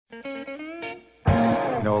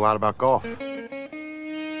Know a lot about golf. Well,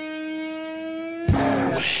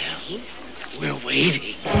 we're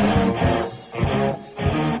waiting.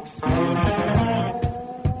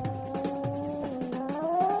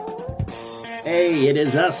 Hey, it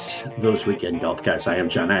is us, those weekend golf guys. I am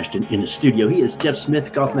John Ashton in the studio. He is Jeff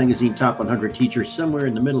Smith, Golf Magazine Top 100 teacher, somewhere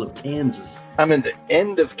in the middle of Kansas. I'm in the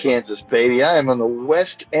end of Kansas, baby. I am on the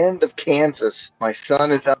west end of Kansas. My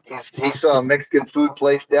son is out. He saw a Mexican food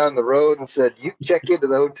place down the road and said, "You check into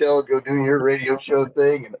the hotel and go do your radio show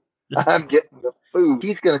thing." And I'm getting the food.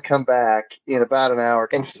 He's going to come back in about an hour,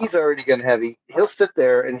 and he's already going to have he'll sit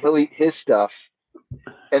there and he'll eat his stuff.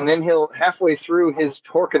 And then he'll, halfway through his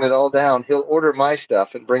torquing it all down, he'll order my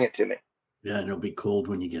stuff and bring it to me. Yeah, and it'll be cold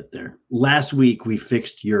when you get there. Last week, we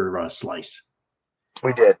fixed your slice.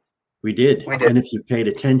 We did. We did. And if you paid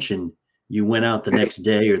attention, you went out the next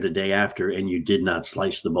day or the day after, and you did not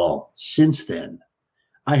slice the ball. Since then,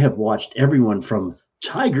 I have watched everyone from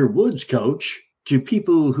Tiger Woods coach to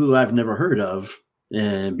people who I've never heard of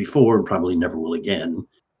before and probably never will again,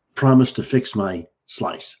 promise to fix my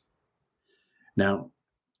slice. Now,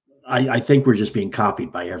 I think we're just being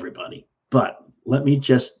copied by everybody. But let me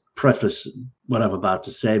just preface what I'm about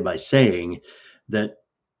to say by saying that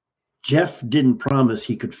Jeff didn't promise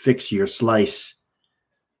he could fix your slice,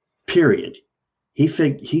 period.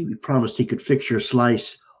 He promised he could fix your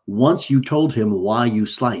slice once you told him why you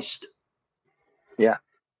sliced. Yeah.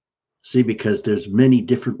 See, because there's many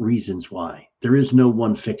different reasons why. There is no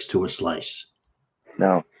one fix to a slice.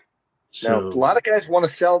 No. So, a lot of guys want to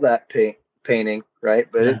sell that painting, right?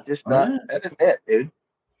 But it's just not it, dude.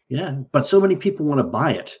 Yeah, but so many people want to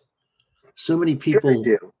buy it. So many people Sure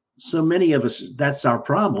do. So many of us, that's our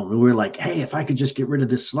problem. And we're like, hey, if I could just get rid of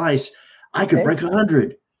this slice, I could break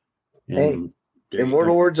 100. And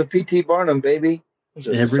immortal words of P.T. Barnum, baby.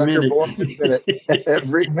 Every minute.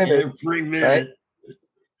 Every minute. Every minute. Right?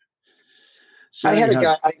 So I had a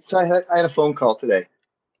guy. I had a phone call today.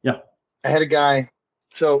 Yeah. I had a guy.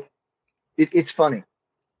 So it's funny.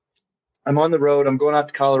 I'm on the road. I'm going out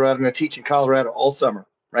to Colorado. I'm going to teach in Colorado all summer,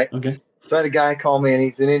 right? Okay. So I had a guy call me, and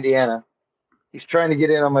he's in Indiana. He's trying to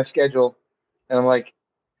get in on my schedule. And I'm like,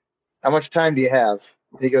 how much time do you have?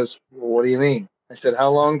 And he goes, well, what do you mean? I said,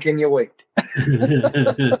 how long can you wait?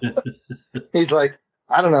 He's like,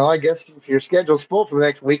 I don't know. I guess if your schedule's full for the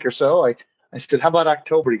next week or so. I said, how about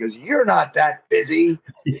October? He goes, you're not that busy.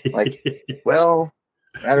 Like, well,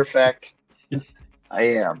 matter of fact, I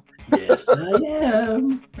am. Yes, I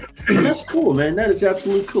am. Well, that's cool, man. That is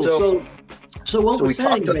absolutely cool. So what we're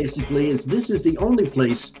saying basically is this is the only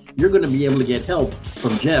place you're going to be able to get help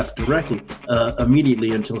from Jeff directly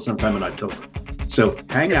immediately until sometime in October. So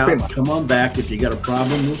hang out, come on back. If you got a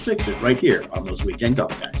problem, we'll fix it right here on those Weekend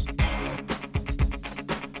Golf Guys.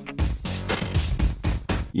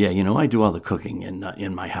 Yeah, I do all the cooking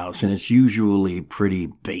in my house, and it's usually pretty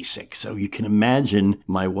basic. So you can imagine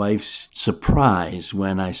my wife's surprise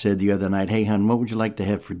when I said the other night, hey, hon, what would you like to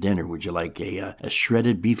have for dinner? Would you like a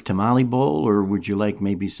shredded beef tamale bowl, or would you like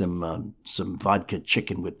maybe some vodka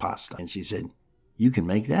chicken with pasta? And she said, you can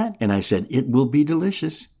make that? And I said, it will be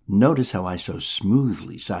delicious. Notice how I so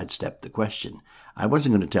smoothly sidestepped the question. I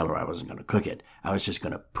wasn't going to tell her I wasn't going to cook it. I was just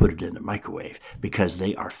going to put it in the microwave because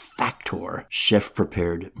they are Factor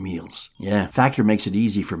chef-prepared meals. Yeah, Factor makes it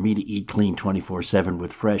easy for me to eat clean 24/7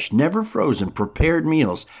 with fresh, never frozen, prepared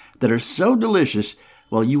meals that are so delicious,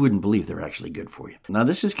 well, you wouldn't believe they're actually good for you. Now,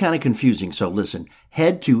 this is kind of confusing, so listen.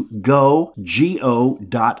 Head to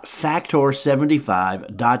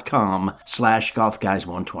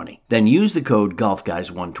go.factor75.com/golfguys120. Then use the code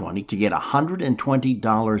golfguys120 to get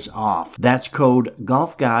 $120 off. That's code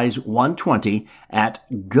golfguys120 at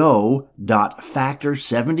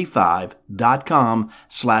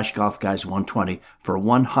go.factor75.com/golfguys120 for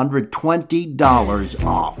 $120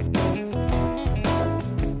 off.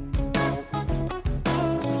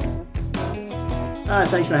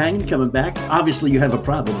 Thanks for hanging, coming back. Obviously, you have a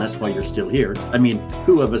problem. That's why you're still here. I mean,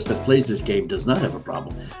 who of us that plays this game does not have a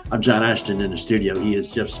problem? I'm John Ashton in the studio. He is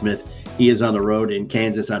Jeff Smith. He is on the road in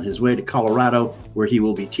Kansas on his way to Colorado, where he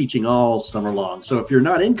will be teaching all summer long. So if you're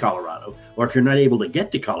not in Colorado, or if you're not able to get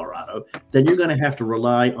to Colorado, then you're going to have to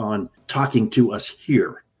rely on talking to us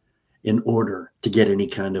here in order to get any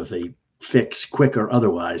kind of a fix, quick or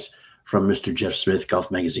otherwise, from Mr. Jeff Smith,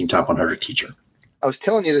 Golf Magazine Top 100 teacher. I was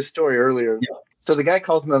telling you this story earlier. Yeah. So the guy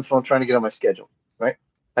calls me on the phone trying to get on my schedule, right?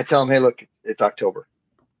 I tell him, hey, look, it's October.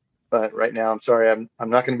 But right now, I'm sorry, I'm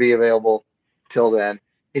not going to be available till then.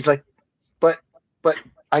 He's like, but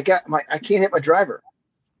I can't hit my driver.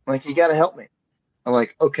 I'm like, you got to help me. I'm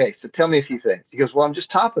like, okay, so tell me a few things. He goes, well, I'm just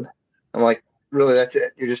topping it. I'm like, really, that's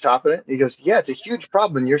it? You're just topping it? He goes, yeah, it's a huge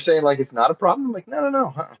problem. And you're saying like it's not a problem? I'm like,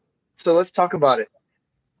 no. So let's talk about it.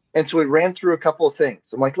 And so we ran through a couple of things.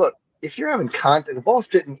 I'm like, look, if you're having contact, the ball's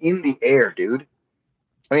sitting in the air, dude.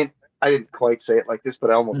 I mean, I didn't quite say it like this, but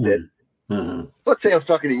I almost did. Let's say I was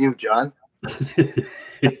talking to you, John.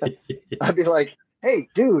 I'd be like, hey,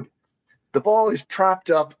 dude, the ball is propped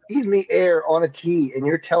up in the air on a tee, and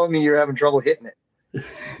you're telling me you're having trouble hitting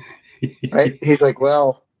it. Right? He's like,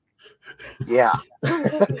 well, yeah.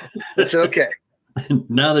 It's okay.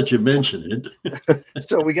 Now that you mention it.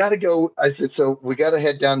 So we got to go. I said, so we got to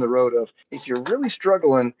head down the road of, if you're really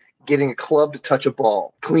struggling getting a club to touch a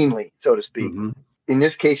ball cleanly, so to speak, in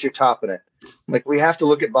this case, you're topping it. Like, we have to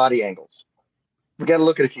look at body angles. We got to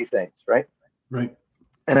look at a few things, right? Right.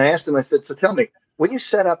 And I asked him, I said, so tell me, when you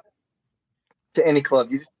set up to any club,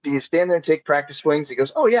 do you stand there and take practice swings? He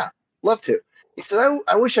goes, oh, yeah, love to. He said,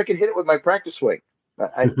 I wish I could hit it with my practice swing.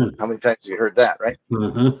 How many times have you heard that, right?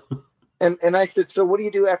 And I said, so what do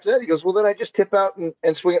you do after that? He goes, well, then I just tip out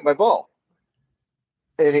and swing at my ball.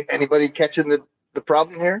 Anybody catching the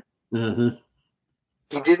problem here?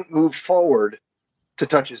 He didn't move forward to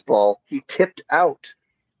touch his ball. He tipped out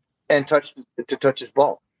and to touch his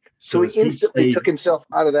ball. So he instantly took himself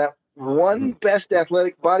out of that one best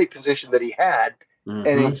athletic body position that he had,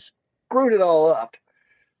 and he screwed it all up,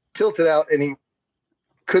 tilted out, and he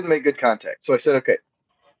couldn't make good contact. So I said, okay,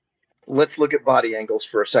 let's look at body angles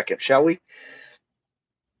for a second, shall we?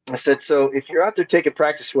 I said, so if you're out there taking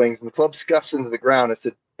practice swings and the club scuffs into the ground, I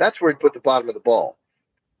said, that's where you put the bottom of the ball,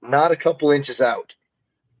 not a couple inches out.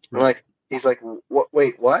 He's like, what?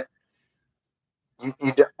 Wait, what? You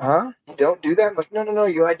don't do that? I'm like, no.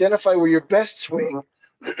 You identify where your best swing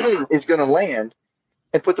is going to land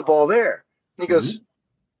and put the ball there. And he goes,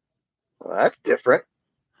 well, that's different.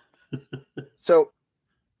 So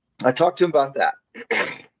I talked to him about that.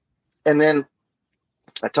 And then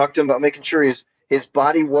I talked to him about making sure his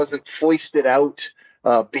body wasn't foisted out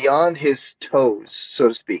beyond his toes, so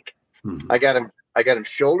to speak. I got him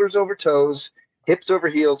shoulders over toes, hips over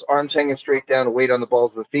heels, arms hanging straight down, weight on the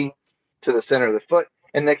balls of the feet to the center of the foot.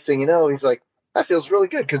 And next thing you know, he's like, that feels really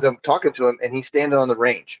good, because I'm talking to him and he's standing on the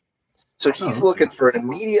range. So he's looking for an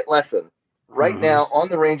immediate lesson right now on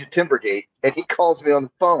the range at Timbergate. And he calls me on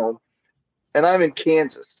the phone, and I'm in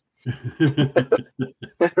Kansas.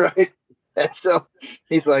 Right? And so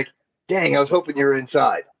he's like, dang, I was hoping you were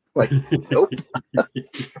inside. Like, nope.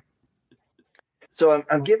 So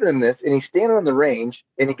I'm giving him this, and he's standing on the range,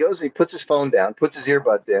 and he goes and he puts his phone down, puts his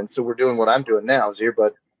earbuds in. So we're doing what I'm doing now, is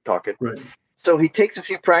earbud talking. Right. So he takes a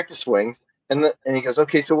few practice swings, and he goes,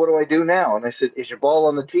 okay, so what do I do now? And I said, is your ball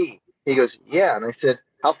on the tee? He goes, yeah. And I said,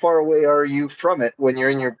 how far away are you from it when you're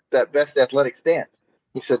in that best athletic stance?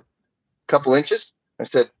 He said, a couple inches. I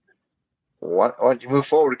said, why don't you move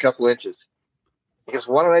forward a couple inches? He goes,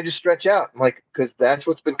 why don't I just stretch out? I'm like, because that's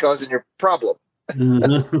what's been causing your problem.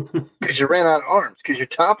 Because you ran out of arms, because you're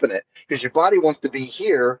topping it, because your body wants to be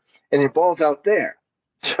here and your ball's out there.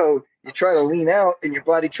 So you try to lean out and your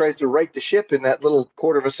body tries to right the ship in that little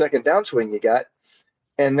quarter of a second downswing you got.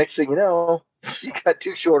 And next thing you know, you got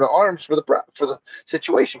too short of arms for the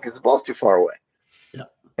situation because the ball's too far away. Yeah.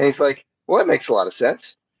 And he's like, well, that makes a lot of sense.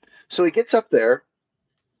 So he gets up there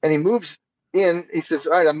and he moves in. He says,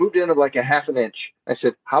 all right, I moved into like a half an inch. I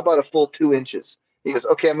said, how about a full 2 inches? He goes,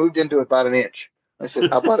 okay, I moved into about an inch. I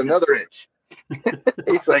said, how about another inch?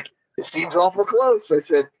 He's like, it seems awful close. I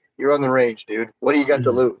said, you're on the range, dude. What do you got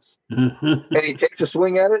to lose? And he takes a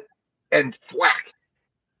swing at it and whack.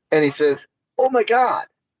 And he says, oh my God,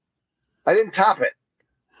 I didn't top it.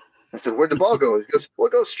 I said, where'd the ball go? He goes, well,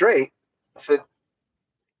 it goes straight. I said,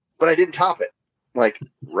 but I didn't top it. I'm like,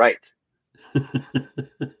 right.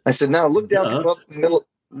 I said, now look down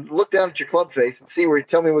at your club face and see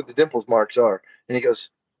tell me what the dimples marks are. And he goes,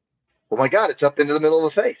 oh my God, it's up into the middle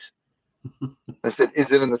of the face. I said,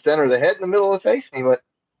 is it in the center of the head in the middle of the face? And he went,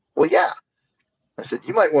 well, yeah. I said,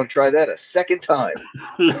 you might want to try that a second time.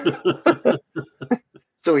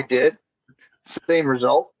 So he did. Same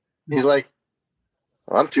result. He's like,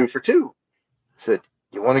 well, I'm 2 for 2. I said,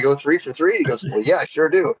 you want to go 3 for 3? He goes, well, yeah, I sure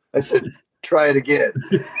do. I said, try it again.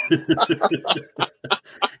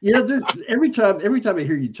 Every time I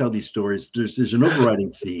hear you tell these stories, there's an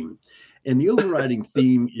overriding theme. And the overriding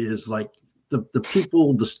theme is like the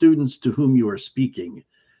people, the students to whom you are speaking,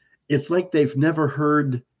 it's like they've never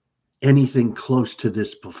heard anything close to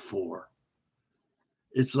this before.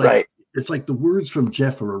 It's like It's like the words from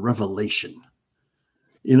Jeff are a revelation.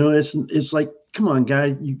 It's like, come on,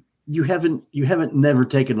 guy, you haven't never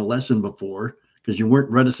taken a lesson before. because you weren't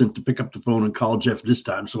reticent to pick up the phone and call Jeff this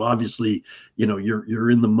time. So obviously, you're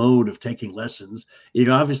in the mode of taking lessons.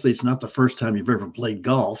 Obviously it's not the first time you've ever played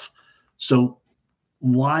golf. So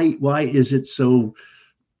why is it so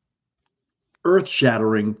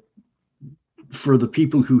earth-shattering for the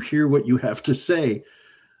people who hear what you have to say?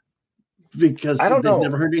 Because they've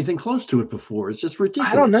never heard anything close to it before. It's just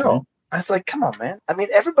ridiculous. I don't know. Right? I was like, come on, man. I mean,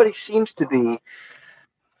 everybody seems to be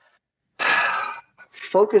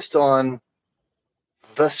focused on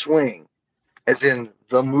the swing, as in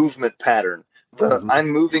the movement pattern. I'm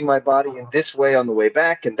moving my body in this way on the way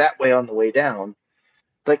back and that way on the way down.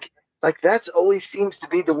 Like that always seems to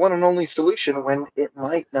be the one and only solution when it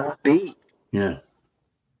might not be. Yeah.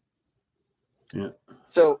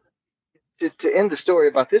 So to end the story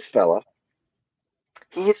about this fella,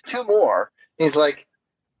 he hits 2 more. He's like,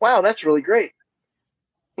 wow, that's really great.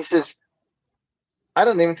 He says, I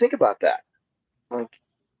don't even think about that. Like,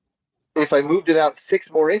 if I moved it out 6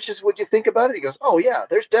 more inches, would you think about it? He goes, oh, yeah,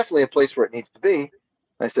 there's definitely a place where it needs to be.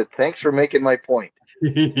 I said, thanks for making my point.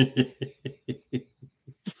 Yeah.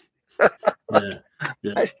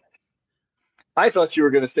 I thought you were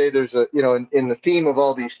going to say there's in the theme of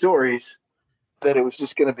all these stories, that it was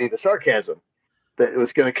just going to be the sarcasm, that it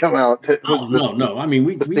was going to come out. No. I mean,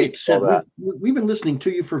 we accept. We've been listening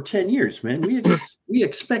to you for 10 years, man. We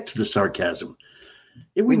expect the sarcasm.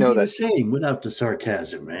 It wouldn't be the same without the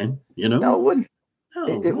sarcasm, man. No, it wouldn't.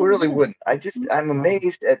 No, it really wouldn't. I'm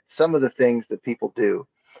amazed at some of the things that people do.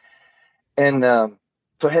 And so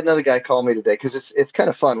I had another guy call me today, because it's kind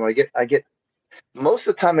of fun when I get most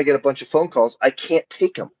of the time I get a bunch of phone calls. I can't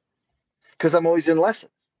take them because I'm always in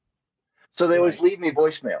lessons. So they always leave me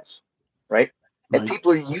voicemails, right? And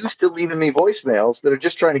people are used to leaving me voicemails that are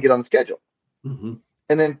just trying to get on the schedule. Mm-hmm.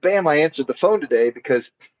 And then, bam, I answered the phone today because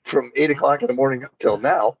from 8 o'clock in the morning until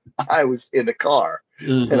now, I was in the car.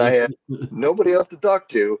 Mm-hmm. And I had nobody else to talk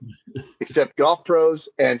to except golf pros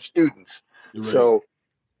and students. Right. So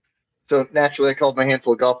naturally, I called my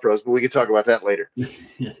handful of golf pros, but we can talk about that later.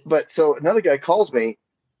 But so another guy calls me,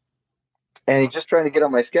 and he's just trying to get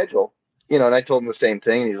on my schedule. And I told him the same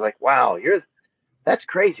thing. And he's like, wow, that's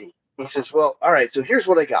crazy. He says, well, all right, so here's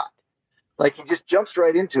what I got. Like, he just jumps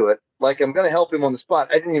right into it. Like, I'm going to help him on the spot.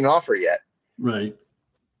 I didn't even offer yet. Right.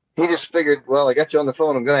 He just figured, well, I got you on the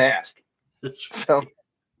phone. I'm going to ask. So,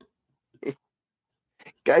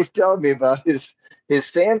 guy's telling me about his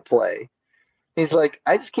sand play. He's like,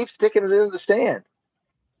 I just keep sticking it into the sand.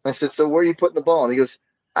 I said, so where are you putting the ball? And he goes,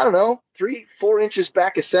 I don't know, 3-4 inches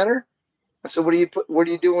back of center. I said, what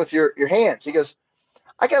are you doing with your hands? He goes,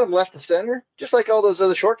 I got them left to center, just like all those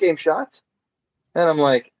other short game shots. And I'm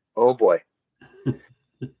like, oh boy.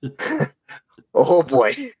 Oh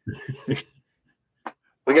boy.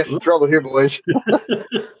 We got some trouble here, boys.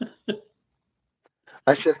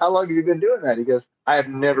 I said, how long have you been doing that? He goes, I have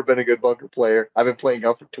never been a good bunker player. I've been playing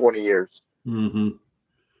golf for 20 years. Mm-hmm.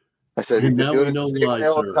 I said, have you been doing it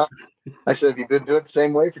the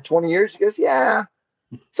same way for 20 years? He goes, yeah.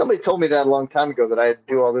 Somebody told me that a long time ago, that I had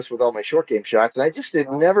to do all this with all my short game shots, and I just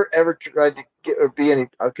never ever tried to get or be any.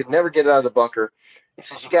 I could never get out of the bunker. He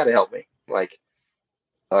says, "You got to help me." I'm like,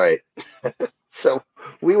 all right. So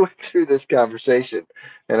we went through this conversation,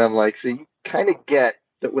 and I'm like, so you kind of get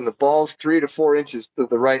that when the ball's 3 to 4 inches to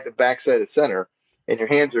the right, the back side of center, and your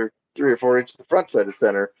hands are 3 or 4 inches to the front side of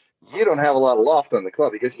center, you don't have a lot of loft on the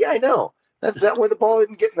club. He goes, yeah, I know. That's that way the ball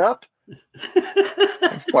isn't getting up.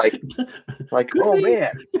 like oh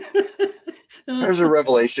man, there's a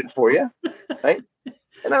revelation for you, right?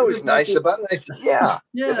 And I was nice about it. I said, yeah,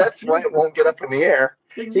 that's why it won't get up in the air.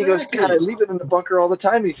 Exactly. He goes, God, I leave it in the bunker all the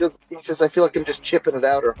time. He says, I feel like I'm just chipping it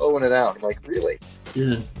out or hoeing it out. I'm like, really?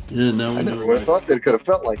 Yeah. No, I never would have thought that it could have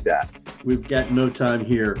felt like that. We've got no time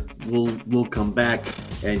here. We'll come back,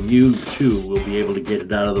 and you too will be able to get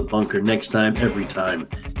it out of the bunker next time, every time.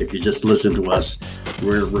 If you just listen to us,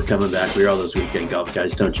 we're coming back. We're all those weekend golf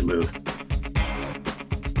guys. Don't you move.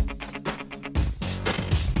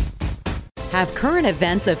 Have current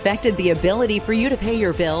events affected the ability for you to pay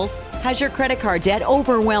your bills? Has your credit card debt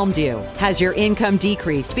overwhelmed you? Has your income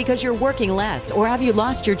decreased because you're working less, or have you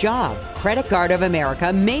lost your job? Credit Card of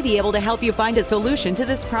America may be able to help you find a solution to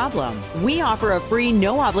this problem. We offer a free,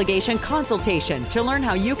 no-obligation consultation to learn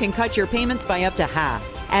how you can cut your payments by up to half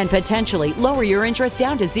and potentially lower your interest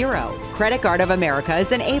down to zero. Credit Card of America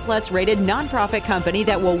is an A+ rated nonprofit company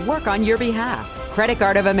that will work on your behalf. Credit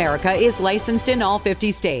Card of America is licensed in all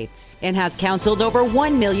 50 states and has counseled over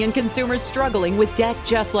 1 million consumers struggling with debt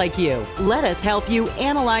just like you. Let us help you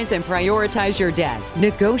analyze and prioritize your debt.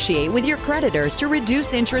 Negotiate with your creditors to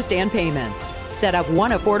reduce interest and payments. Set up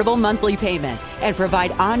one affordable monthly payment and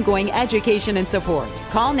provide ongoing education and support.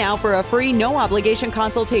 Call now for a free no-obligation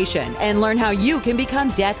consultation and learn how you can become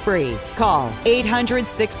debt-free. Call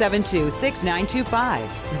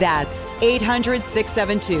 800-672-6925. That's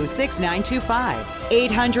 800-672-6925.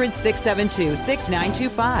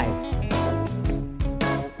 800-672-6925.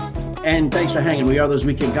 And thanks for hanging. We are those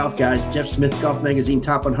Weekend Golf Guys. Jeff Smith, Golf Magazine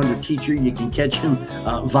Top 100 teacher. You can catch him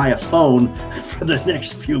via phone for the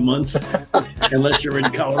next few months, unless you're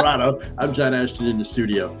in Colorado. I'm John Ashton in the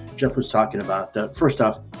studio. Jeff was talking about, first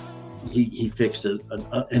off, he fixed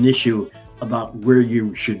an issue about where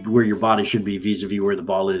your body should be vis-a-vis where the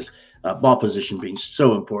ball is. Ball position being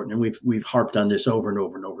so important, and we've harped on this over and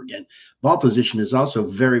over and over again. Ball position is also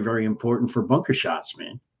very, very important for bunker shots,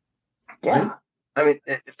 man. Yeah. Right? I mean,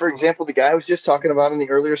 for example, the guy I was just talking about in the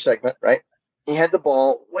earlier segment, right? He had the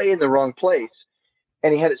ball way in the wrong place,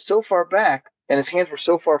 and he had it so far back, and his hands were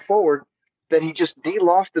so far forward that he just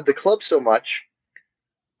de-lofted the club so much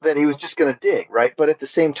that he was just going to dig, right? But at the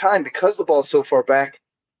same time, because the ball's so far back,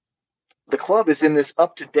 the club is in this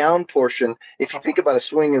up to down portion. If you think about a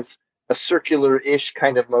swing as a circular-ish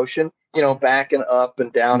kind of motion, back and up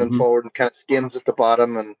and down and forward, and kind of skims at the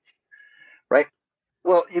bottom, and right.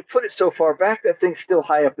 Well, you put it so far back, that thing's still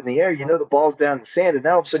high up in the air. The ball's down in the sand, and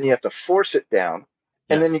now all of a sudden you have to force it down.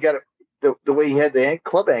 And then you got the way he had the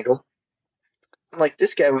club angle. Like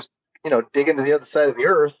this guy was, digging to the other side of the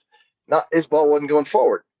earth. His ball wasn't going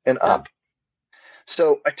forward and up.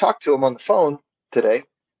 So I talked to him on the phone today,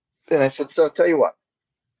 and I said, so I'll tell you what.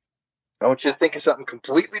 I want you to think of something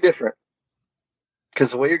completely different, because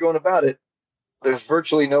the way you're going about it, there's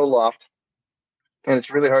virtually no loft, and it's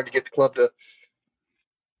really hard to get the club to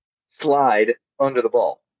slide under the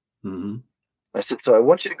ball. Mm-hmm. I said, so I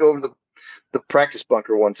want you to go over to the practice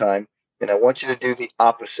bunker one time, and I want you to do the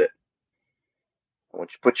opposite. I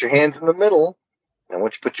want you to put your hands in the middle, and I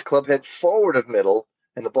want you to put your club head forward of middle,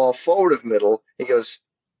 and the ball forward of middle. He goes,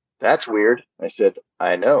 that's weird. I said,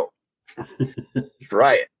 I know.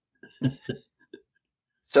 Try it.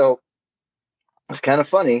 So it's kind of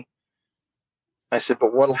funny. I said,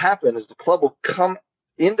 but what'll happen is the club will come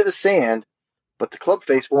into the sand, but the club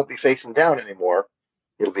face won't be facing down anymore.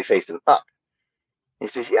 It'll be facing up. He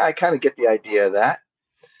says, yeah, I kind of get the idea of that.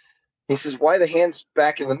 He says, why the hands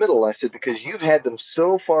back in the middle? I said, because you've had them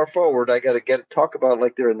so far forward, I got to talk about it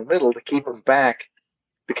like they're in the middle to keep them back,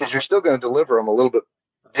 because you're still going to deliver them a little bit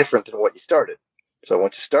different than what you started. So I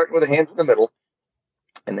want you starting with the hands in the middle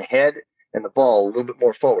and the head and the ball a little bit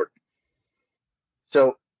more forward.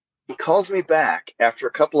 So he calls me back after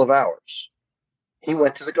a couple of hours. He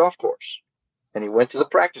went to the golf course, and he went to the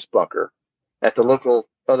practice bunker at the local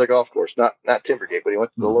other golf course, not Timbergate, but he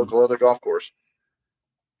went to the local other golf course.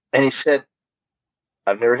 And he said,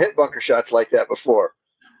 I've never hit bunker shots like that before.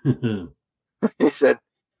 He said,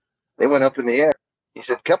 they went up in the air. He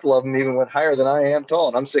said, a couple of them even went higher than I am tall,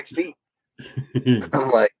 and I'm 6 feet.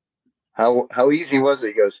 I'm like, how easy was it?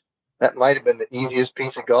 He goes, that might have been the easiest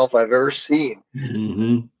piece of golf I've ever seen.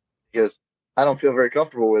 Mm-hmm. He goes, I don't feel very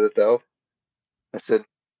comfortable with it, though. I said,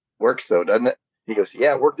 works, though, doesn't it? He goes,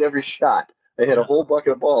 yeah, it worked every shot. They had a whole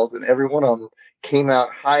bucket of balls, and every one of them came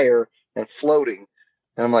out higher and floating.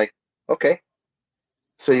 And I'm like, okay,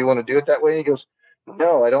 so you want to do it that way? He goes,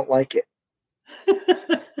 no, I don't like it.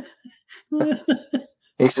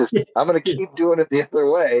 He says, I'm going to keep doing it the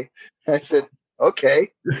other way. I said,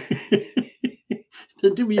 okay.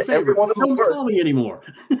 Then do me a favor. Don't call me anymore.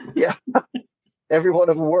 Yeah. Every one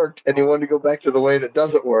of them worked, and he wanted to go back to the way that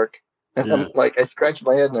doesn't work. And I'm like, I scratch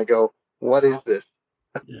my head and I go, what is this?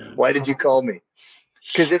 Yeah. Why did you call me?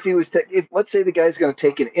 Because if he was, let's say the guy's going to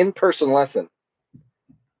take an in-person lesson,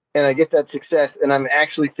 and I get that success, and I'm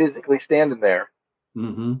actually physically standing there,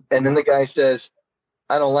 and then the guy says,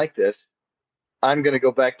 I don't like this, I'm going to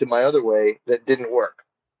go back to my other way that didn't work.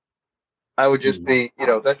 I would just be,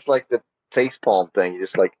 that's like the face palm thing. You're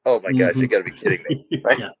just like, oh my gosh, you got to be kidding me.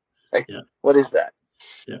 Right? What is that?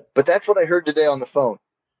 Yeah. But that's what I heard today on the phone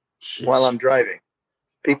while I'm driving.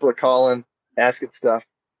 People are calling, asking stuff.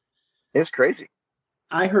 It was crazy.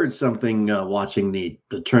 I heard something watching the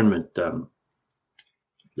tournament, the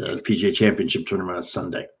PGA Championship tournament on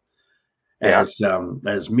Sunday. As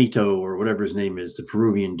Mito, or whatever his name is, the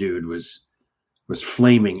Peruvian dude, was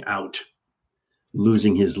flaming out,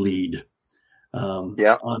 losing his lead.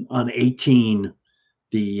 On 18,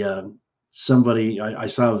 I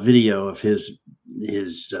saw a video of his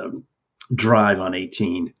drive on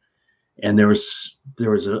 18, and there was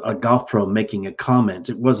a golf pro making a comment.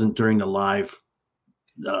 It wasn't during the live;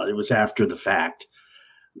 it was after the fact.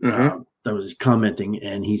 That was commenting,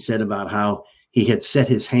 and he said about how he had set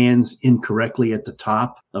his hands incorrectly at the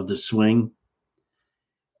top of the swing,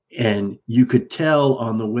 And you could tell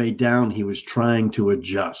on the way down he was trying to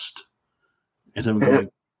adjust. And I'm going,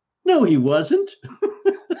 no, he wasn't.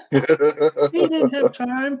 He didn't have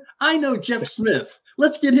time. I know Jeff Smith.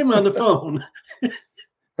 Let's get him on the phone.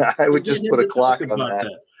 I would just put a clock on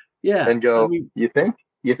that. Yeah. And go, you think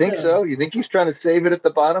so? You think he's trying to save it at the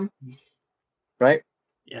bottom? Right?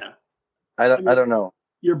 Yeah. I don't know.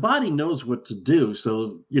 Your body knows what to do.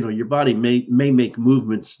 So, your body may make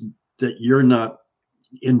movements that you're not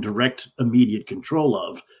in direct immediate control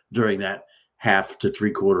of during that half to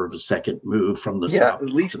 3/4 of a second move from the top at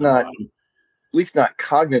least not bottom. At least not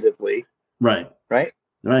cognitively. Right. But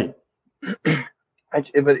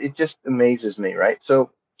it just amazes me, right?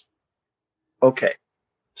 So, okay.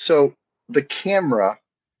 So the camera,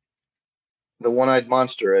 the one-eyed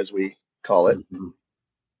monster, as we call it,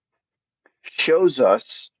 shows us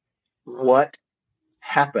what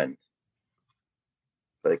happened,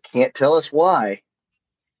 but it can't tell us why.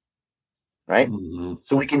 Right?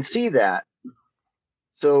 So we can see that.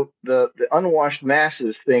 So the unwashed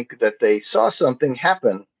masses think that they saw something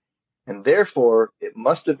happen, and therefore it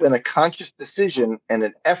must have been a conscious decision and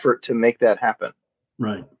an effort to make that happen.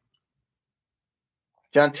 Right.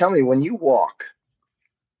 John, tell me, when you walk,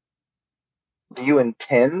 do you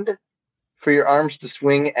intend for your arms to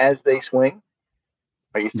swing as they swing?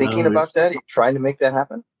 Are you thinking about that? Are you trying to make that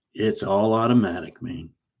happen? It's all automatic, man.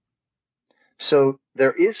 So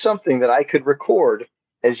there is something that I could record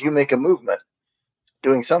as you make a movement,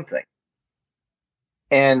 doing something.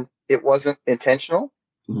 And it wasn't intentional,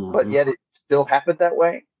 but yet it still happened that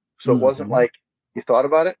way. So it wasn't like you thought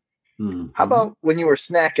about it. How about when you were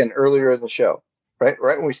snacking earlier in the show, right?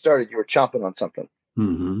 Right when we started, you were chomping on something.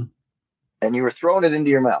 And you were throwing it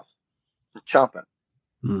into your mouth, chomping.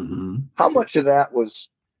 How much of that was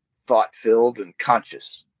thought-filled and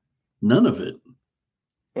conscious? None of it.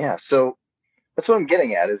 Yeah, so that's what I'm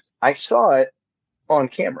getting at is I saw it on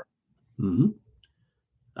camera.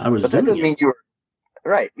 I was but that doesn't mean you were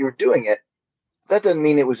right. You were doing it. That doesn't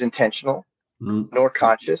mean it was intentional, nor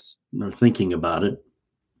conscious, nor thinking about it.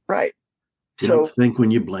 Right. You don't think when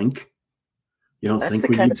you blink. You don't think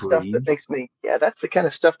when you breathe. That's the kind of stuff that makes me. Yeah, that's the kind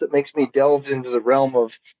of stuff that makes me delve into the realm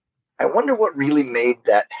of. I wonder what really made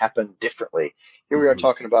that happen differently. Here we are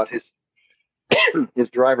talking about his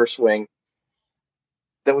driver swing.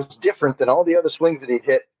 That was different than all the other swings that he'd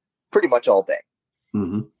hit pretty much all day.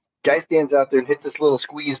 Guy stands out there and hits this little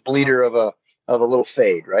squeeze bleeder of a little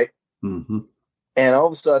fade, right? And all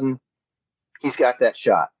of a sudden, he's got that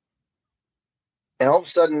shot. And all of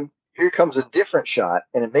a sudden, here comes a different shot,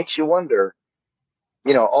 and it makes you wonder,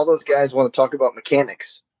 all those guys want to talk about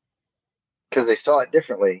mechanics because they saw it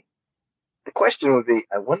differently. The question would be,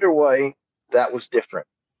 I wonder why that was different.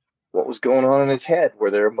 What was going on in his head? Were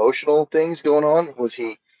there emotional things going on? Was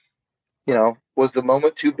he, was the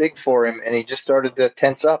moment too big for him and he just started to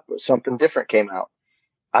tense up or something different came out?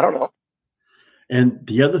 I don't know. And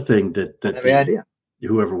the other thing that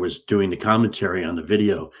whoever was doing the commentary on the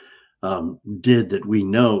video did that we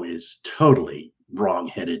know is totally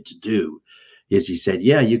wrong-headed to do is he said,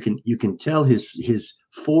 you can tell his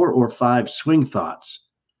 4 or 5 swing thoughts.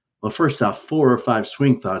 Well, first off, 4 or 5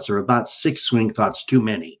 swing thoughts are about 6 swing thoughts too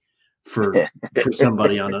many for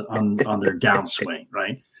somebody on their downswing,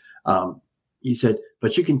 right? He said,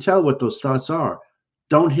 but you can tell what those thoughts are.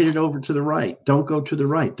 Don't hit it over to the right. Don't go to the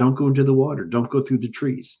right. Don't go into the water. Don't go through the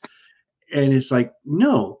trees. And it's like,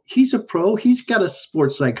 no, he's a pro. He's got a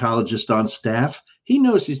sports psychologist on staff. He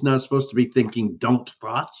knows he's not supposed to be thinking don't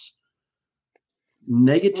thoughts.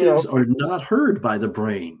 Negatives are not heard by the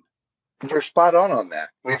brain. You're spot on that.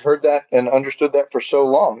 We've heard that and understood that for so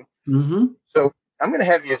long. So I'm going to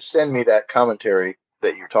have you send me that commentary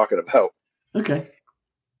that you're talking about. Okay.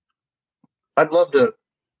 I'd love to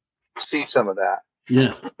see some of that.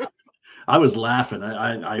 Yeah. I was laughing.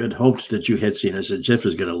 I had hoped that you had seen it. I said, Jeff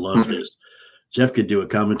is going to love this. Jeff could do a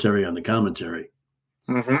commentary on the commentary.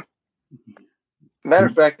 Matter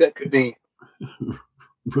of fact, that could be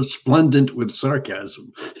resplendent with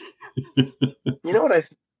sarcasm. You know what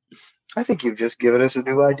I think you've just given us a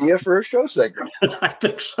new idea for a show segment. I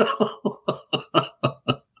think so.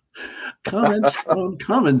 Comments on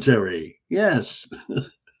commentary. Yes.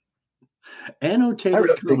 Annotated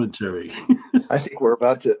commentary. I think we're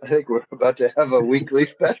about to have a weekly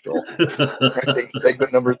special. I think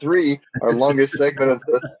segment number 3, our longest segment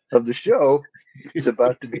of the show, is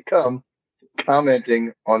about to become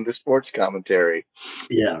commenting on the sports commentary.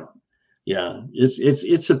 Yeah.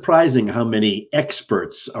 It's surprising how many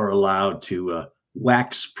experts are allowed to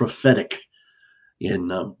wax prophetic in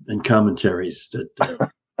commentaries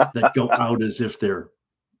that go out as if they're,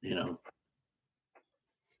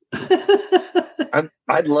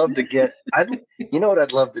 I'd love to get. You know what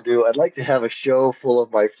I'd love to do? I'd like to have a show full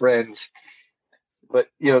of my friends, but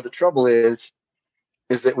the trouble is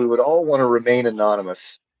that we would all want to remain anonymous.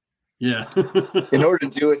 Yeah. In order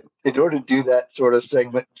to do that sort of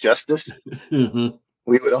segment justice, Mhm.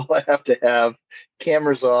 we would all have to have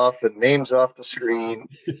cameras off and names off the screen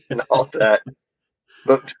and all that.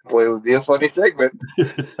 But boy, it would be a funny segment.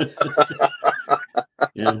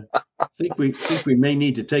 Yeah. I think we may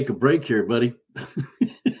need to take a break here, buddy.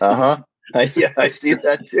 Uh-huh. Yeah, I see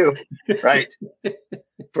that too. Right.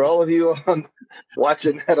 For all of you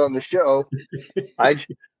watching that on the show,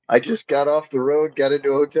 I just got off the road, got into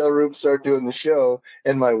a hotel room, started doing the show,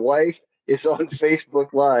 and my wife is on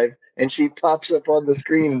Facebook Live, and she pops up on the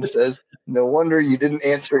screen and says, "No wonder you didn't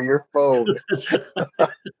answer your phone."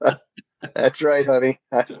 That's right, honey.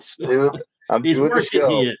 He's doing the working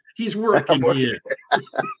show. here. He's working here.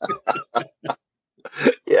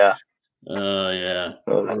 Yeah. Yeah.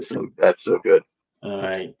 Oh, that's so good. All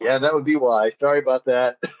right. Yeah, that would be why. Sorry about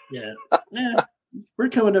that. Yeah. We're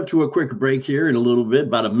coming up to a quick break here in a little bit,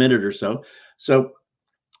 about a minute or so. So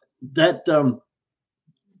that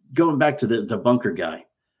going back to the bunker guy.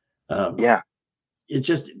 Yeah. It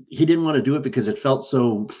just, he didn't want to do it because it felt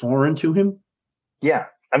so foreign to him. Yeah.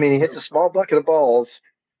 I mean, he hits a small bucket of balls,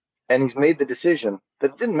 and he's made the decision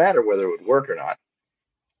that it didn't matter whether it would work or not.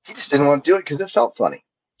 He just didn't want to do it because it felt funny.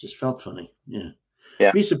 Just felt funny. Yeah.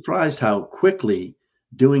 Yeah. Be surprised how quickly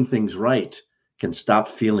doing things right can stop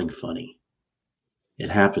feeling funny. It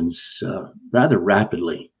happens rather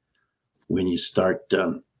rapidly when you start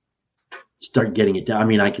getting it down. I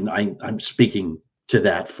mean, I'm speaking to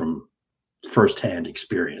that from firsthand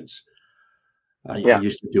experience. I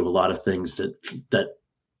used to do a lot of things that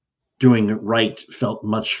doing it right felt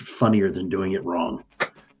much funnier than doing it wrong.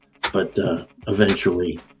 But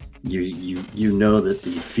eventually, you know that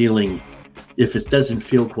the feeling, if it doesn't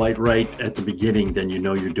feel quite right at the beginning, then you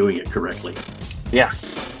know you're doing it correctly. Yeah.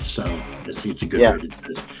 So it's a good way to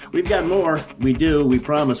do it. We've got more. We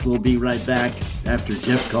promise we'll be right back after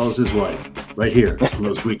Jeff calls his wife, right here on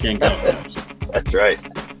those weekend golf times. That's right.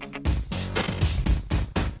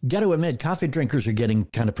 Got to admit, coffee drinkers are getting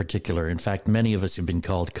kind of particular. In fact, many of us have been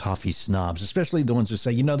called coffee snobs, especially the ones who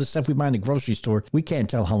say, the stuff we buy in the grocery store, we can't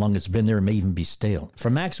tell how long it's been there. It may even be stale. For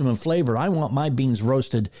maximum flavor, I want my beans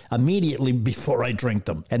roasted immediately before I drink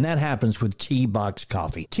them. And that happens with T-Box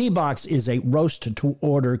Coffee. T-Box is a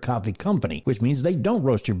roast-to-order coffee company, which means they don't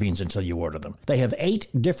roast your beans until you order them. They have 8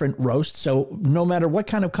 different roasts, so no matter what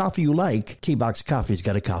kind of coffee you like, T-Box Coffee's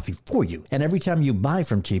got a coffee for you. And every time you buy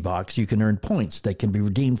from T-Box, you can earn points that can be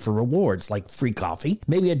redeemed for rewards like free coffee,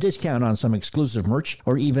 maybe a discount on some exclusive merch,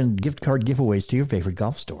 or even gift card giveaways to your favorite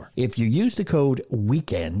golf store. If you use the code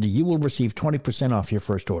WEEKEND, you will receive 20% off your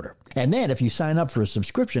first order. And then if you sign up for a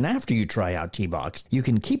subscription after you try out T-Box, you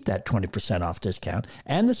can keep that 20% off discount,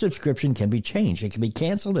 and the subscription can be changed. It can be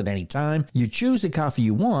canceled at any time. You choose the coffee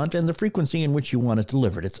you want and the frequency in which you want it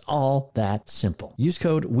delivered. It's all that simple. Use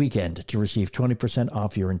code WEEKEND to receive 20%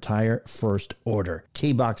 off your entire first order.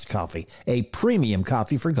 T-Box Coffee, a premium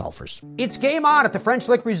coffee for golfers. It's game on at the French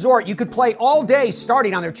Lick Resort. You could play all day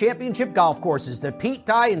starting on their championship golf courses. The Pete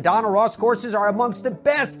Dye and Donna Ross courses are amongst the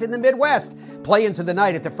best in the Midwest. Play into the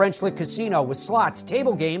night at the French Lick Casino with slots,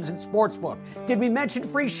 table games, and sportsbook. Did we mention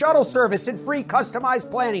free shuttle service and free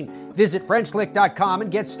customized planning? Visit FrenchLick.com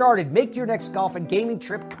and get started. Make your next golf and gaming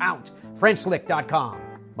trip count. FrenchLick.com.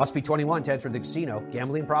 Must be 21 to enter the casino.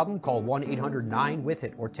 Gambling problem? Call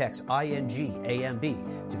 1-800-9-WITH-IT or text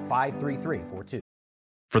INGAMB to 53342.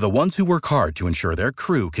 For the ones who work hard to ensure their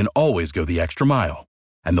crew can always go the extra mile,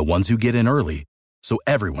 and the ones who get in early so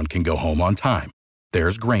everyone can go home on time,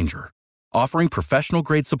 there's Grainger, offering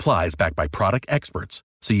professional-grade supplies backed by product experts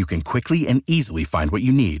so you can quickly and easily find what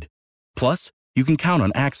you need. Plus, you can count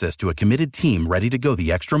on access to a committed team ready to go the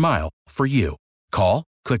extra mile for you. Call,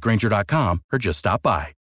 click Grainger.com, or just stop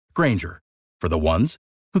by. Grainger, for the ones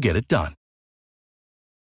who get it done.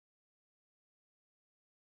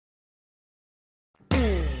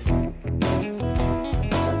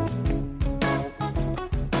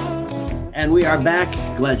 And we are back.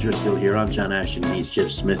 Glad you're still here. I'm John Ashton. He's Jeff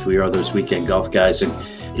Smith. We are those weekend golf guys, and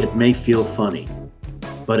it may feel funny,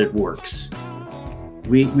 but it works.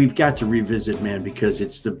 We've got to revisit, man, because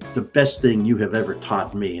it's the best thing you have ever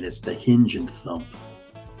taught me, and it's the hinge and thump.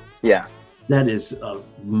 Yeah. That is a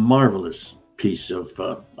marvelous piece of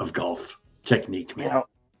golf technique, man.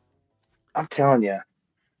 I'm telling you,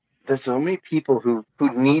 there's so many people who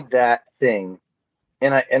need that thing,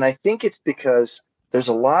 and I think it's because there's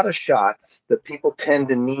a lot of shots that people tend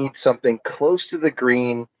to need something close to the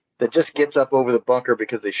green that just gets up over the bunker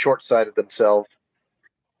because they short-sighted themselves,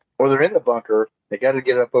 or they're in the bunker. They got to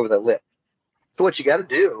get up over that lip. So what you got to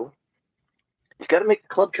do, you got to make the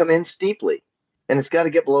club come in steeply, and it's got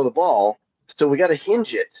to get below the ball. So we got to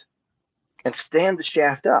hinge it and stand the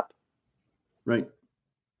shaft up. Right.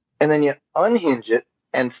 And then you unhinge it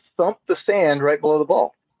and thump the sand right below the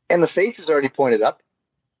ball. And the face is already pointed up.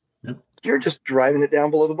 Yep. You're just driving it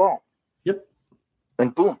down below the ball. Yep.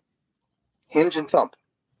 And boom, hinge and thump.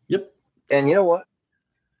 Yep. And you know what?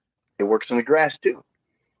 It works in the grass too.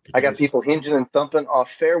 I got people hinging and thumping off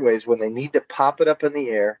fairways when they need to pop it up in the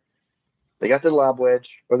air. They got their lob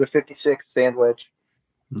wedge or their 56 sand wedge,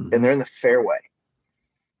 and they're in the fairway.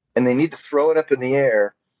 And they need to throw it up in the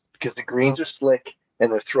air because the greens are slick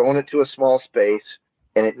and they're throwing it to a small space,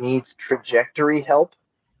 and it needs trajectory help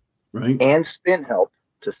and spin help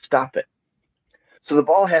to stop it. So the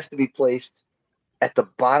ball has to be placed at the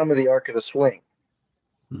bottom of the arc of the swing.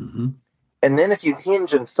 And then if you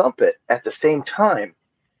hinge and thump it at the same time,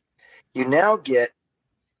 you now get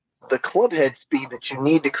the club head speed that you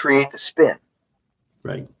need to create the spin.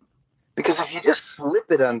 Right. Because if you just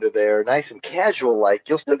slip it under there, nice and casual like,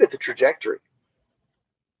 you'll still get the trajectory,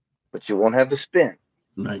 but you won't have the spin.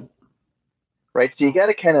 Right. Right. So you got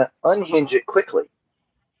to kind of unhinge it quickly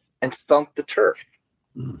and thump the turf.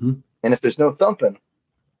 And if there's no thumping,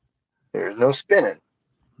 there's no spinning.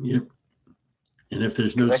 Yep. And if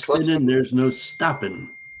there's no spinning, there's no stopping.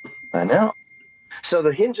 I know. So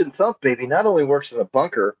the hinge and thump, baby, not only works in the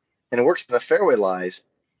bunker and it works in the fairway lies,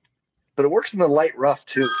 but it works in the light rough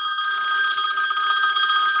too.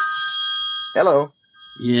 Hello.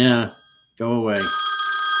 Yeah. Go away.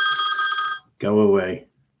 Go away.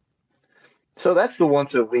 So that's the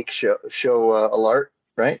once a week show alert,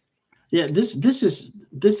 right? Yeah. This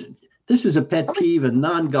is a pet peeve, a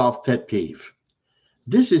non-golf pet peeve.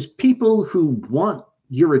 This is people who want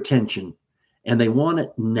your attention and they want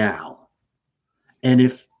it now. And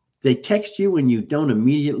if they text you and you don't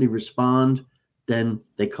immediately respond, then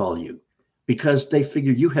they call you because they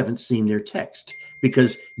figure you haven't seen their text,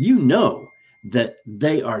 because you know that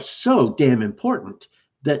they are so damn important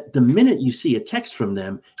that the minute you see a text from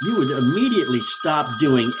them, you would immediately stop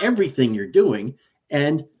doing everything you're doing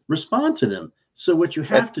and respond to them. So what you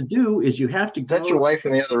have to do is you have to go. That's your wife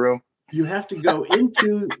in the other room. You have to go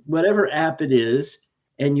into whatever app it is,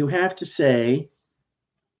 and you have to say,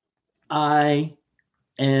 I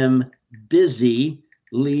am busy.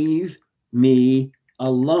 Leave me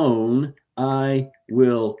alone. I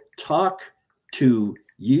will talk to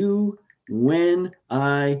you when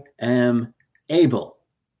I am able.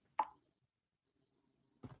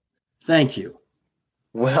 Thank you.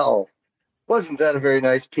 Well, wasn't that a very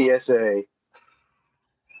nice PSA?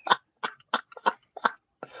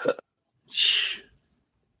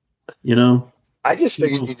 You know, I just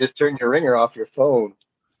figured you just turned your ringer off your phone.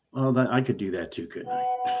 Well, I could do that too, couldn't I?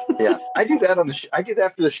 Yeah, I do that I do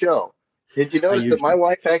that for the show. Did you notice that my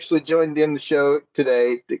wife actually joined in the show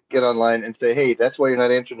today to get online and say, "Hey, that's why you're not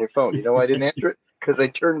answering your phone." You know why I didn't answer it? Because I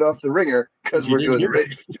turned off the ringer because we're doing the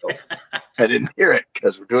radio show. I didn't hear it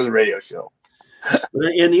because we're doing the radio show.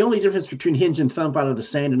 And the only difference between hinge and thump out of the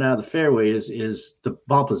sand and out of the fairway is the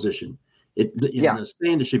ball position. The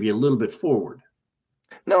sand should be a little bit forward.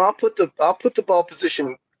 No, I'll put the ball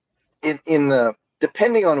position in the,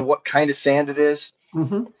 depending on what kind of sand it is,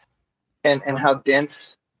 and how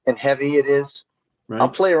dense and heavy it is. Right. I'll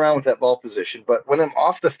play around with that ball position. But when I'm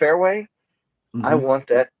off the fairway, I want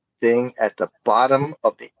that thing at the bottom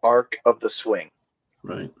of the arc of the swing.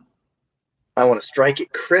 Right. I want to strike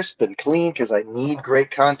it crisp and clean because I need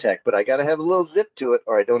great contact, but I got to have a little zip to it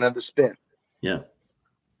or I don't have the spin. Yeah.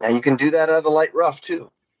 Now you can do that out of the light rough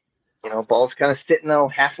too. You know, ball's kind of sitting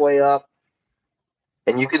halfway up,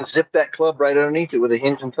 and you can zip that club right underneath it with a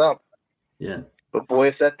hinge and thump. Yeah. But boy,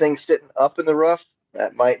 if that thing's sitting up in the rough,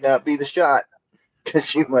 that might not be the shot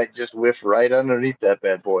because you might just whiff right underneath that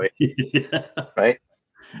bad boy. Yeah. Right?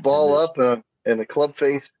 Ball up and the club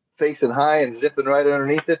facing high and zipping right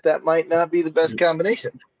underneath it, that might not be the best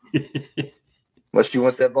combination. Unless you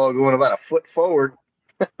want that ball going about a foot forward.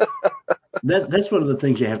 That's one of the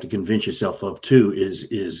things you have to convince yourself of too,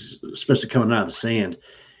 is especially coming out of the sand,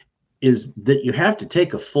 is that you have to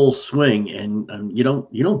take a full swing and you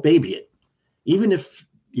don't baby it. Even if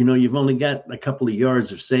you've only got a couple of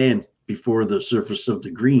yards of sand before the surface of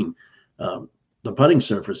the green, the putting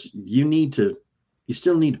surface, you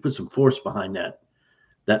still need to put some force behind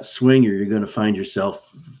that swing, or you're going to find yourself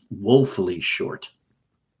woefully short.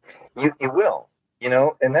 You will,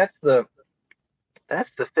 and that's the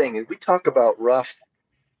thing. We talk about rough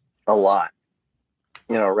a lot,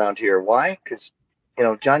 around here. Why? Because,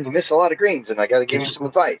 John, you miss a lot of greens, and I got to give you some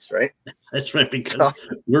advice, right? That's right, because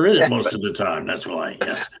we're in it most of the time. That's why,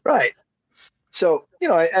 yes. Right. So,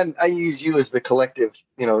 and I use you as the collective,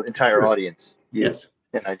 entire audience. Yes.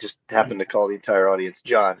 And I just happen to call the entire audience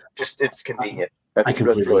John. Just, it's convenient. I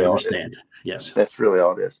completely really understand. Yes. That's really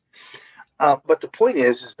all it is. But the point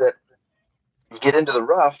is that you get into the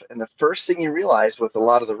rough, and the first thing you realize with a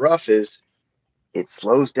lot of the rough is it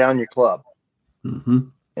slows down your club. Mm-hmm.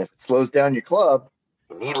 If it slows down your club,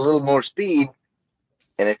 you need a little more speed.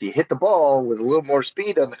 And if you hit the ball with a little more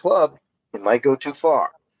speed on the club, it might go too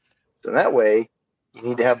far. So that way, you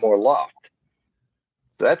need to have more loft.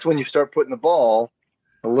 So that's when you start putting the ball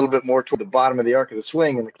a little bit more toward the bottom of the arc of the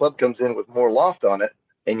swing, and the club comes in with more loft on it,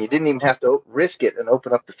 and you didn't even have to risk it and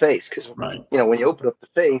open up the face. Because, when you open up the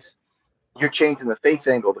face, you're changing the face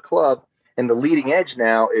angle of the club, and the leading edge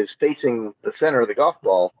now is facing the center of the golf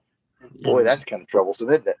ball. Boy, that's kind of troublesome,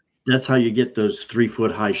 isn't it? That's how you get those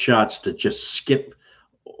 3-foot high shots that just skip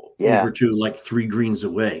over to like 3 greens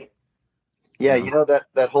away. Yeah,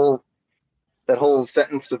 that whole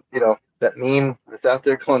sentence of, that meme that's out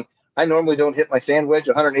there going, I normally don't hit my sand wedge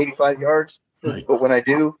 185 yards, but when I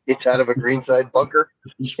do, it's out of a greenside bunker.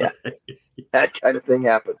 Yeah, that kind of thing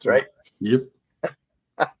happens, right? Yep.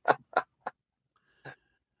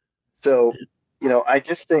 So, I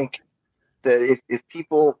just think that if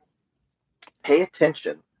people pay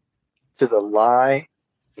attention to the lie,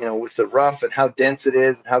 with the rough and how dense it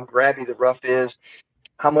is and how grabby the rough is,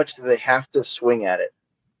 how much do they have to swing at it?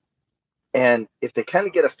 And if they kind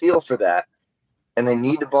of get a feel for that and they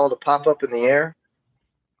need the ball to pop up in the air,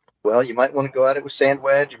 well, you might want to go at it with sand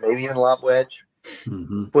wedge or maybe even lob wedge.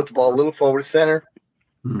 Mm-hmm. Put the ball a little forward to center,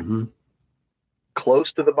 mm-hmm.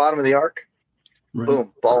 close to the bottom of the arc. Right.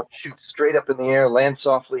 Boom, ball shoots straight up in the air, lands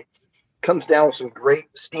softly, comes down with some great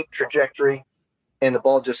steep trajectory, and the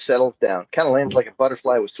ball just settles down. Kind of lands like a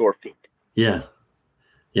butterfly with sore feet. Yeah.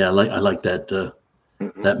 Yeah, I like that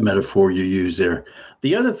that metaphor you use there.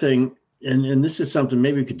 The other thing, and this is something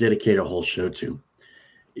maybe we could dedicate a whole show to,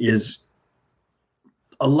 is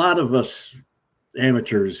a lot of us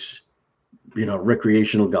amateurs,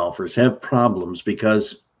 recreational golfers have problems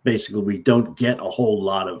because basically we don't get a whole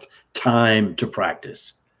lot of time to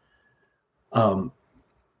practice.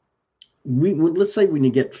 Let's say when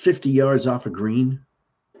you get 50 yards off a green,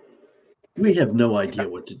 we have no idea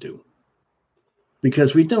what to do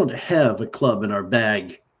because we don't have a club in our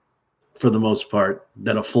bag for the most part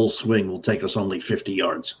that a full swing will take us only 50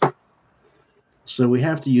 yards. So we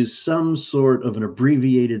have to use some sort of an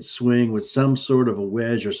abbreviated swing with some sort of a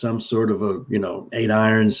wedge or some sort of a,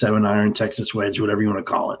 8-iron, 7-iron, Texas wedge, whatever you want to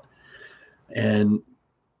call it. And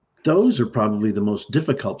those are probably the most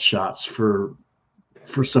difficult shots for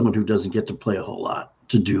someone who doesn't get to play a whole lot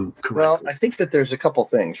to do correctly. Well, I think that there's a couple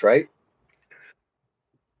things, right?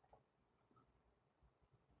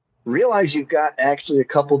 Realize you've got actually a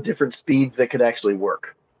couple different speeds that could actually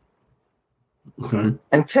work. Okay.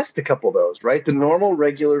 And test a couple of those, right? The normal,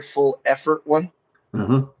 regular, full effort one.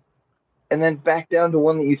 Uh-huh. And then back down to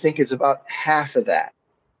one that you think is about half of that.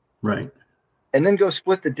 Right. And then go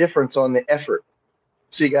split the difference on the effort.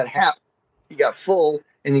 So you got half, you got full,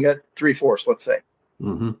 and you got 3/4, let's say.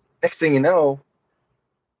 Mm-hmm. Next thing you know,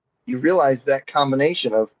 you realize that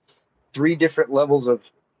combination of 3 different levels of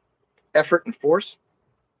effort and force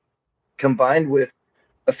combined with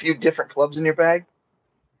a few different clubs in your bag,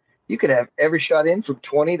 you could have every shot in from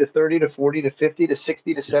 20 to 30 to 40 to 50 to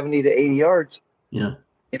 60 to 70 to 80 yards. Yeah.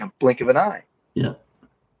 In a blink of an eye. Yeah.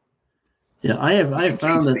 Yeah. I have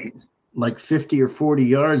found that like 50 or 40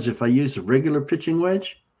 yards, if I use a regular pitching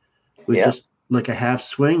wedge with just like a half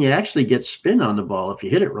swing, you actually get spin on the ball if you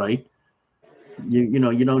hit it right. You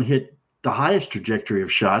don't hit the highest trajectory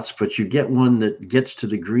of shots, but you get one that gets to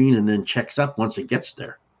the green and then checks up once it gets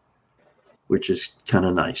there, which is kind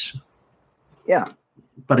of nice. Yeah.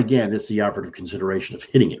 But again, it's the operative consideration of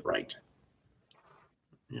hitting it right.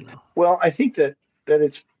 Well, I think that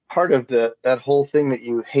it's part of that whole thing that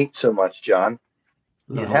you hate so much, John.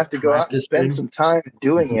 You have to go out and spend some time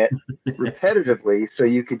doing it repetitively so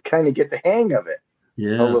you could kind of get the hang of it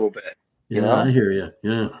a little bit. I hear you.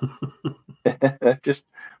 Yeah. Just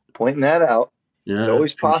pointing that out. Yeah. It's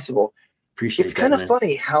always possible. Appreciate it's kind of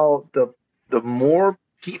funny how the more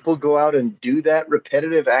people go out and do that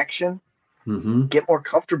repetitive action, get more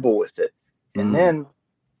comfortable with it. And then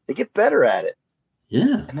they get better at it.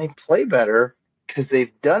 Yeah. And they play better because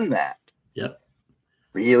they've done that. Yep.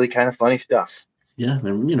 Really kind of funny stuff. Yeah.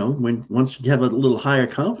 And, once you have a little higher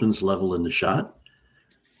confidence level in the shot,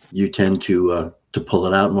 you tend to pull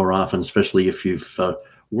it out more often, especially if you've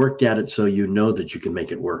worked at it so you know that you can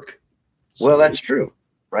make it work. So, well, that's true,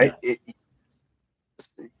 right? Yeah.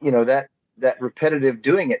 that repetitive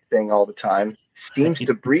doing it thing all the time seems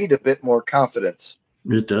to breed a bit more confidence.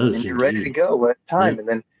 It does. And you're ready to go when it's time. And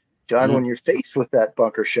then, John, when you're faced with that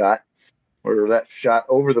bunker shot or that shot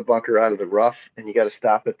over the bunker out of the rough and you got to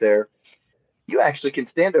stop it there, you actually can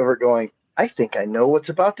stand over it going, I think I know what's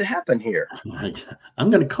about to happen here. I'm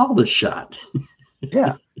going to call this shot.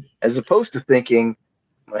 Yeah. As opposed to thinking,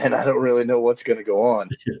 man, I don't really know what's going to go on.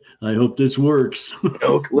 I hope this works.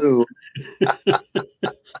 No clue.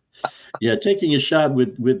 Yeah, taking a shot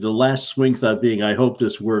with the last swing thought being, I hope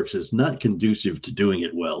this works, is not conducive to doing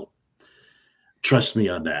it well. Trust me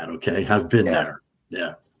on that, okay? I've been there.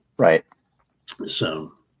 Yeah. Right.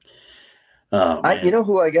 So, you know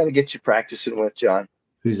who I got to get you practicing with, John?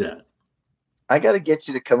 Who's that? I got to get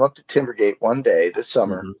you to come up to Timbergate one day this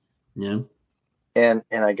summer. Mm-hmm. Yeah. And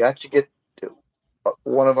I got you get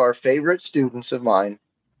one of our favorite students of mine,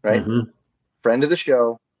 right? Mm-hmm. Friend of the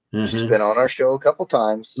show. Mm-hmm. She's been on our show a couple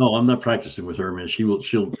times. No, I'm not practicing with her, man.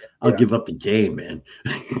 I'll give up the game, man.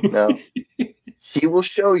 No. She will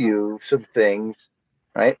show you some things,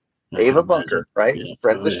 right? Ava Bunker, right? Yeah.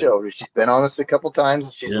 Friend of the show. She's been on us a couple times.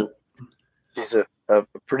 And she's a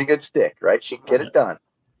pretty good stick, right? She can get it done.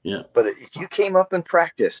 Yeah. But if you came up and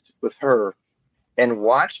practiced with her and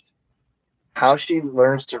watched how she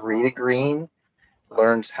learns to read a green,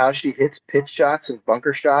 learns how she hits pitch shots and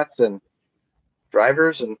bunker shots and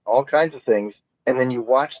drivers and all kinds of things, and then you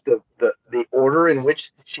watch the order in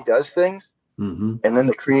which she does things, mm-hmm. and then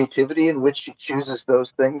the creativity in which she chooses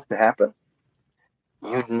those things to happen,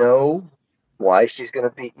 you'd know why she's going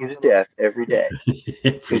to beat you to death every day,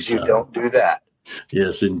 because you don't do that.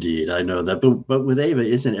 Yes, indeed. I know that. But with Ava,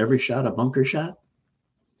 isn't every shot a bunker shot?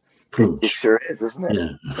 It sure is, isn't it?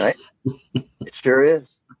 Yeah. Right? It sure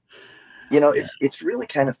is. It's really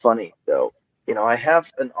kind of funny, though. I have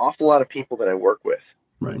an awful lot of people that I work with.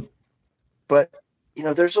 Right. But,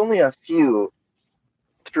 there's only a few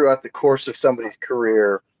throughout the course of somebody's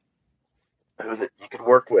career that you could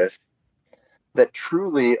work with that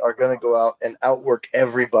truly are going to go out and outwork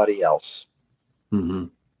everybody else. Mm-hmm.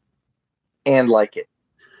 And like it.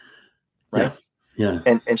 Right? Yeah.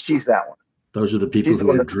 And she's that one. Those are the people she's who the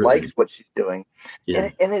one are that driven. likes what she's doing.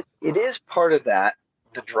 Yeah. And it is part of that,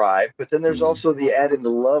 the drive, but then there's also the add in the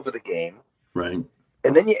love of the game. Right.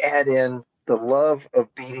 And then you add in the love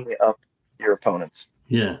of beating up your opponents.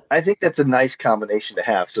 Yeah. I think that's a nice combination to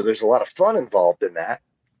have. So there's a lot of fun involved in that.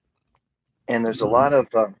 And there's a lot of,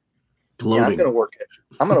 I'm going to work it.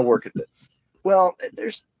 I'm going to work at this. Well,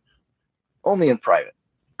 there's only in private.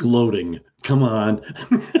 Gloating. Come on.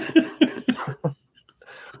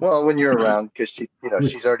 Well, when you're around, because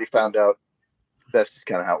she's already found out that's just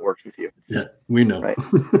kind of how it works with you. Yeah, we know. Right.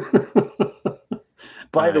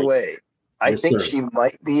 By the way, I think she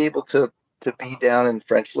might be able to be down in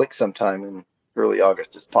French Lick sometime in early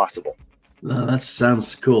August as possible. That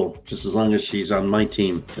sounds cool. Just as long as she's on my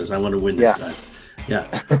team, because I want to win this time. Yeah.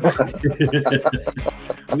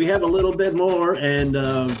 We have a little bit more, and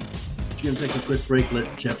we're going to take a quick break.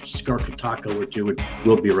 Let Jeff scarf a taco with you, and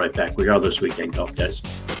we'll be right back. We are this weekend, Golf Guys.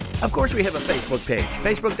 Of course, we have a Facebook page,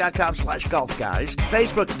 facebook.com/golf guys,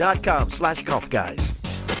 facebook.com/golf guys.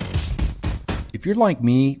 If you're like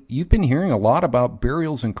me, you've been hearing a lot about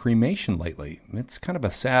burials and cremation lately. It's kind of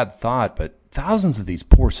a sad thought, but thousands of these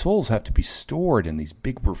poor souls have to be stored in these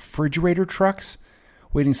big refrigerator trucks,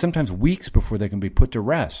 waiting sometimes weeks before they can be put to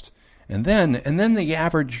rest. And then the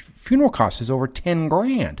average funeral cost is over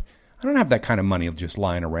 $10,000. I don't have that kind of money just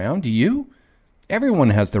lying around. Do you?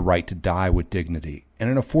 Everyone has the right to die with dignity, and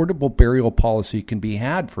an affordable burial policy can be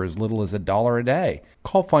had for as little as $1 a day.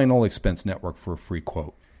 Call Final Expense Network for a free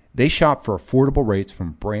quote. They shop for affordable rates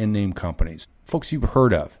from brand name companies, folks you've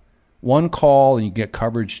heard of. One call and you get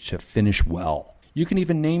coverage to finish well. You can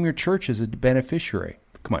even name your church as a beneficiary.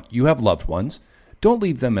 Come on, you have loved ones. Don't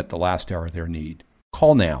leave them at the last hour of their need.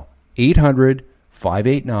 Call now,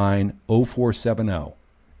 800-589-0470.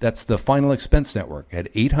 That's the Final Expense Network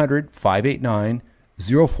at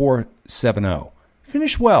 800-589-0470.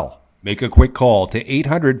 Finish well. Make a quick call to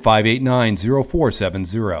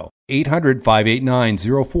 800-589-0470.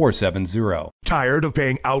 800-589-0470. Tired of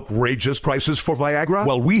paying outrageous prices for Viagra?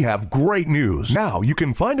 Well, we have great news. Now you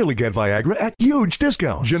can finally get Viagra at huge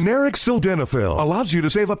discounts. Generic sildenafil allows you to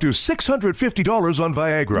save up to $650 on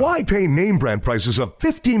Viagra. Why pay name brand prices of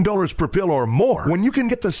 $15 per pill or more when you can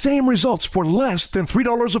get the same results for less than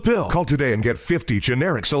 $3 a pill? Call today and get 50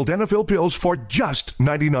 generic sildenafil pills for just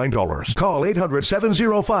 $99. Call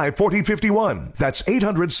 800-705-4051. That's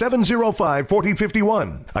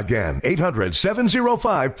 800-705-4051. Again,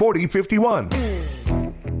 800-705-4051.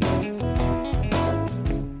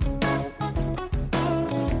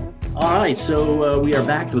 All right, so we are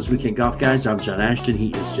back. Those Weekend Golf Guys. I'm John Ashton. He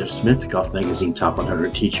is Jeff Smith, Golf Magazine Top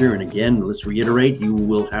 100 teacher. And again, let's reiterate, you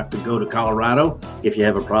will have to go to Colorado if you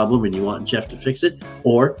have a problem and you want Jeff to fix it,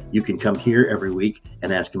 or you can come here every week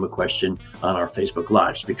and ask him a question on our Facebook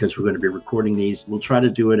Lives, because we're going to be recording these. We'll try to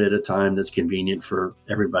do it at a time that's convenient for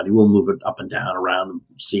everybody. We'll move it up and down around and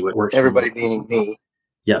see what works. Everybody meaning me.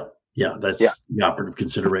 Yeah, that's the operative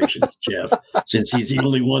considerations, Jeff, since he's the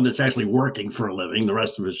only one that's actually working for a living. The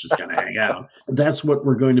rest of us just kind of hang out. That's what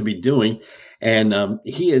we're going to be doing. And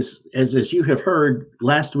he is, as you have heard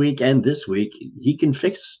last week and this week, he can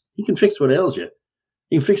fix what ails you.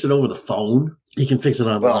 He can fix it over the phone. He can fix it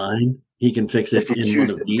online. He can fix it in one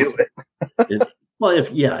of these. Well,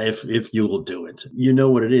 if you will do it, you know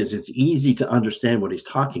what it is. It's easy to understand what he's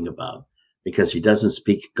talking about because he doesn't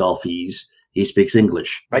speak golfese. He speaks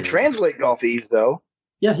English. I translate golfese, though.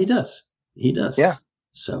 Yeah, he does. Yeah.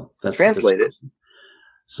 So that's translated.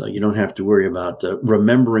 So you don't have to worry about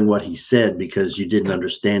remembering what he said because you didn't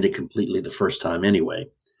understand it completely the first time anyway.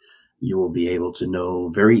 You will be able to know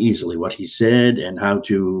very easily what he said and how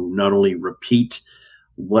to not only repeat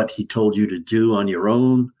what he told you to do on your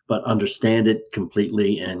own, but understand it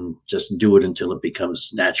completely and just do it until it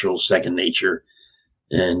becomes natural, second nature,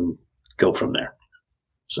 and go from there.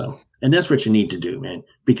 So, and that's what you need to do, man,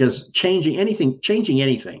 because changing anything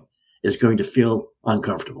is going to feel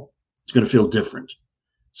uncomfortable. It's going to feel different.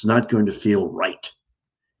 It's not going to feel right.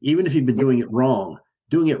 Even if you've been doing it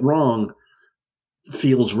wrong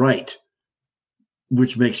feels right,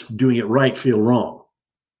 which makes doing it right feel wrong.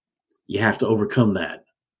 You have to overcome that.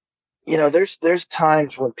 You know, there's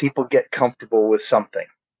times when people get comfortable with something,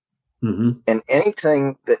 and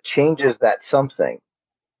anything that changes that something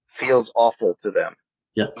feels awful to them.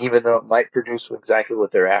 Yeah. Even though it might produce exactly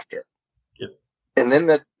what they're after. Yep. And then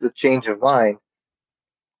that's the change of mind.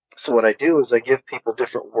 So what I do is I give people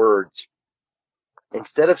different words.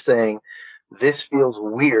 Instead of saying, this feels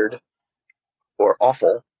weird or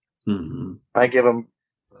awful, I give them,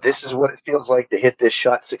 this is what it feels like to hit this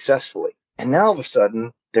shot successfully. And now all of a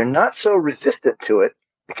sudden, they're not so resistant to it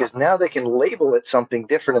because now they can label it something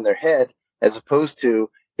different in their head as opposed to,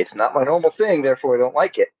 it's not my normal thing, therefore I don't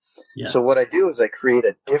like it. Yeah. So what I do is I create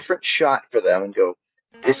a different shot for them and go,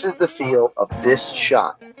 this is the feel of this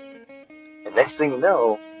shot. And next thing you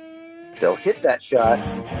know, they'll hit that shot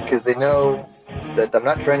because they know that I'm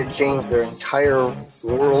not trying to change their entire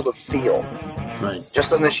world of feel. Right.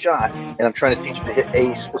 Just on this shot. And I'm trying to teach them to hit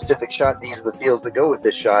a specific shot. These are the feels that go with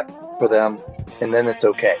this shot for them. And then it's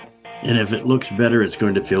okay. And if it looks better, it's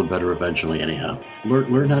going to feel better eventually anyhow.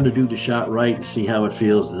 Learn how to do the shot right and see how it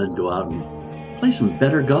feels, and then go out and play some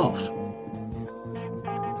better golf.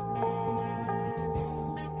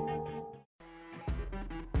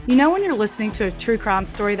 You know when you're listening to a true crime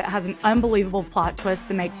story that has an unbelievable plot twist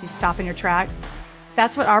that makes you stop in your tracks?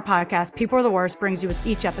 That's what our podcast, People Are the Worst, brings you with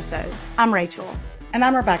each episode. I'm Rachel. And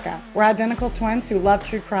I'm Rebecca. We're identical twins who love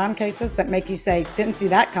true crime cases that make you say, didn't see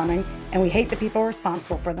that coming, and we hate the people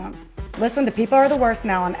responsible for them. Listen to People Are the Worst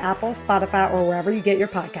now on Apple, Spotify, or wherever you get your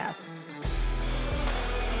podcasts.